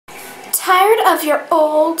Tired of your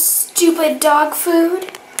old, stupid dog food?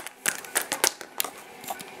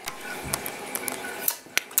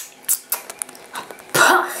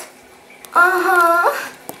 Puff.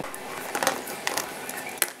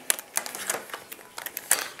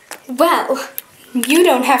 Well, you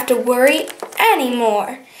don't have to worry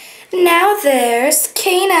anymore. Now there's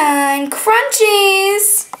K-9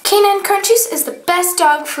 Crunchies. K-9 Crunchies is the best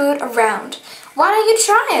dog food around. Why don't you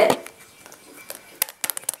try it?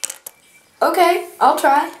 Okay, I'll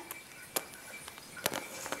try.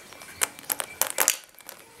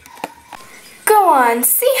 Go on,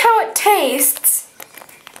 see how it tastes.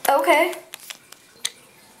 Okay.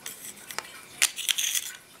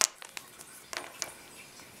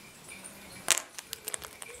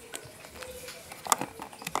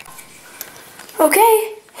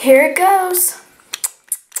 Okay, here it goes.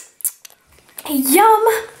 Yum!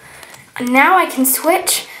 Now I can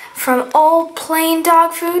switch from old plain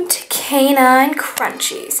dog food to K-9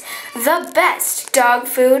 Crunchies, the best dog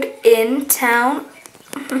food in town.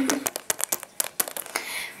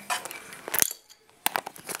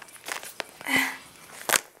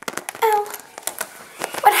 Oh,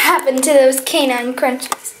 what happened to those K-9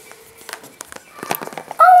 Crunchies?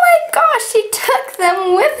 Oh my gosh, he took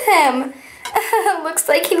them with him. Looks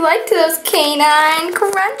like he liked those K-9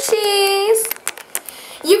 Crunchies.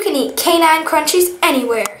 You can eat K-9 Crunchies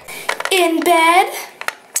anywhere. In bed.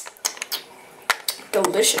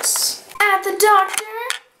 Delicious. At the doctor.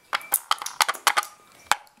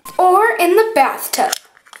 Or in the bathtub.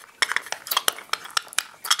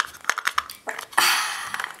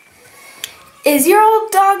 Is your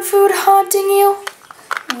old dog food haunting you?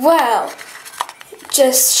 Well,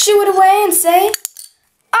 just shoo it away and say,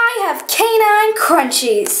 I have K-9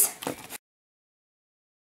 Crunchies.